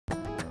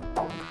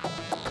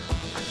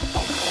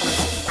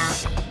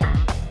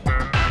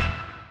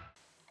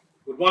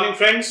morning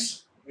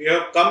friends, we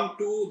have come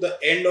to the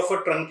end of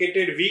a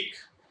truncated week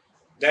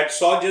that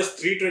saw just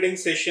 3 trading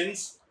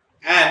sessions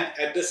and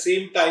at the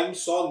same time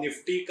saw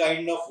Nifty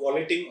kind of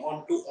volating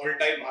onto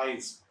all-time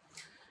highs.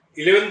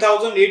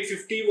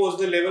 11,850 was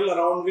the level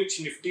around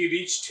which Nifty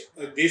reached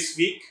this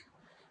week,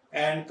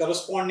 and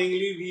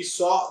correspondingly we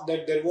saw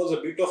that there was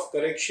a bit of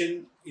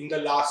correction in the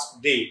last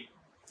day.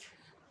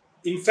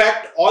 In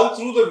fact, all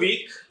through the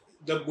week,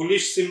 the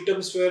bullish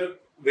symptoms were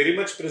very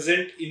much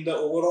present in the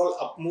overall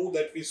up move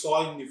that we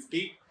saw in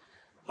Nifty.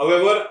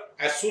 However,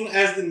 as soon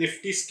as the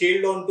Nifty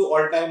scaled on to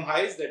all-time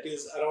highs, that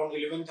is around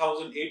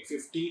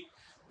 11,850,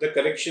 the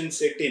correction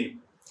set in.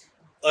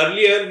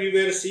 Earlier, we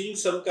were seeing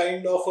some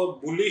kind of a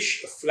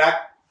bullish flag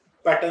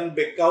pattern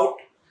breakout,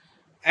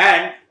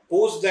 and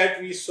post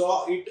that we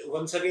saw it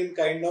once again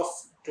kind of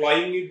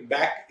clawing it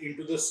back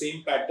into the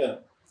same pattern,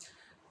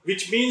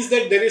 which means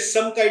that there is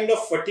some kind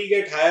of fatigue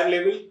at higher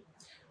level.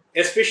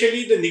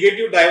 Especially the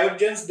negative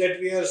divergence that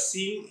we are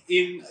seeing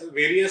in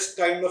various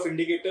kind of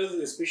indicators,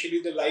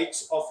 especially the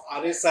likes of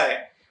RSI,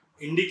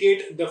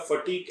 indicate the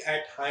fatigue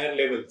at higher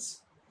levels.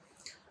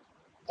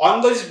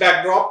 On this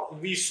backdrop,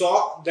 we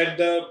saw that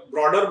the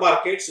broader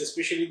markets,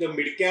 especially the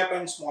mid-cap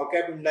and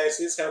small-cap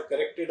indices, have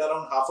corrected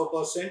around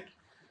 0.5%,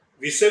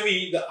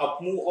 vis-a-vis the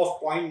up move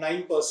of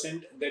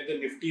 0.9% that the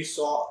Nifty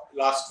saw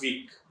last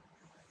week.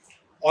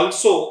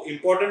 Also,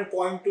 important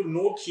point to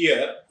note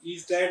here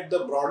is that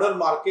the broader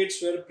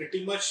markets were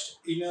pretty much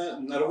in a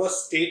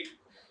nervous state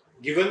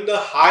given the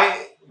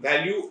high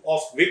value of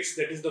VIX,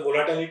 that is the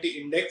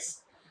volatility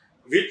index,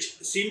 which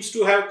seems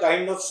to have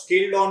kind of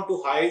scaled on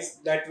to highs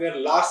that were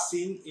last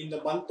seen in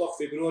the month of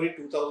February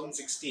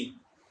 2016.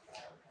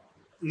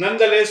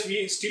 Nonetheless,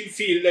 we still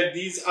feel that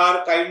these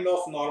are kind of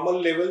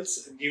normal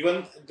levels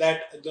given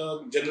that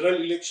the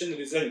general election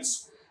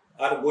results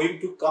are going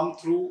to come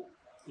through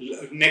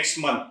next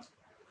month.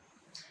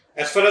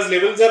 As far as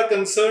levels are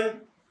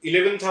concerned,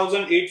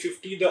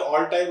 11,850, the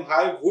all-time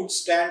high, would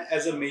stand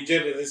as a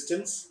major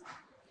resistance,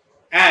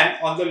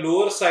 and on the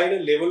lower side,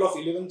 a level of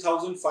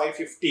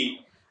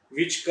 11,550,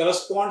 which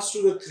corresponds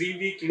to the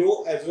 3-week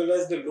low as well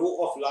as the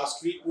low of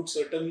last week, would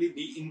certainly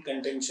be in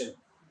contention.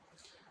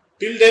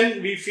 Till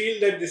then, we feel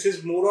that this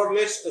is more or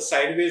less a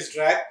sideways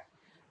drag,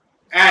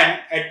 and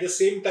at the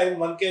same time,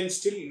 one can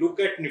still look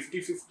at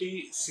Nifty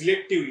 50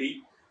 selectively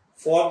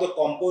for the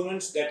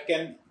components that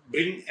can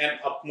bring an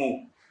up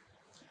move.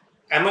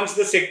 Amongst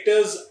the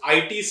sectors,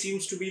 IT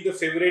seems to be the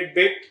favorite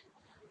bet,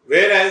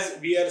 whereas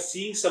we are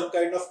seeing some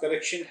kind of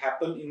correction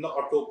happen in the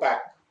auto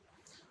pack.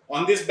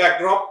 On this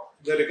backdrop,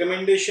 the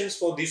recommendations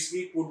for this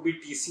week would be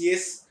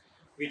TCS,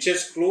 which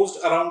has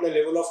closed around the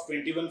level of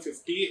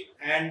 2150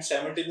 and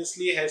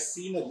simultaneously has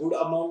seen a good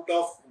amount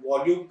of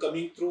volume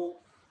coming through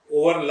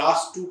over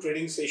last 2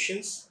 trading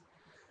sessions.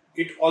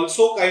 It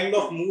also kind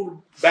of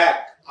moved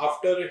back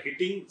after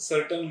hitting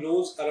certain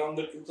lows around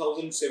the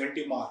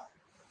 2070 mark.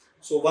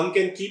 So one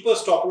can keep a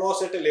stop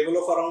loss at a level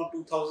of around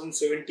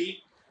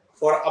 2070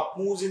 for up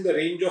moves in the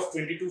range of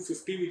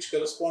 2250, which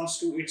corresponds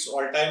to its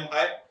all-time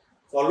high,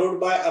 followed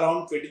by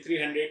around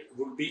 2300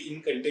 would be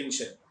in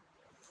contention.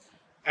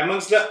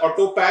 Amongst the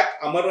auto pack,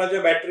 Amar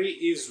Raja Battery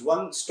is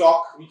one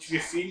stock which we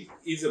feel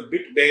is a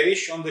bit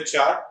bearish on the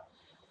chart.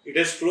 It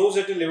has closed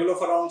at a level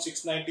of around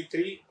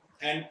 693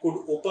 and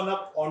could open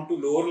up onto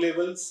lower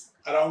levels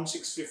around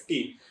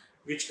 650,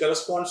 which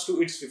corresponds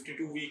to its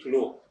 52-week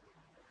low.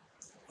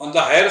 On the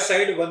higher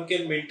side, one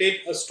can maintain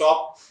a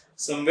stop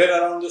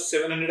somewhere around the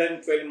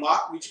 712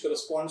 mark, which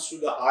corresponds to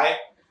the high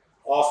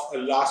of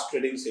last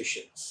trading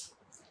sessions.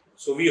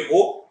 So we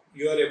hope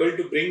you are able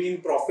to bring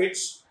in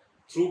profits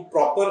through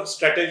proper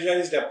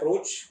strategized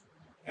approach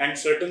and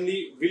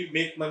certainly will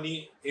make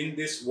money in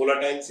this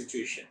volatile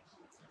situation.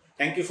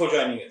 Thank you for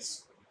joining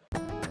us.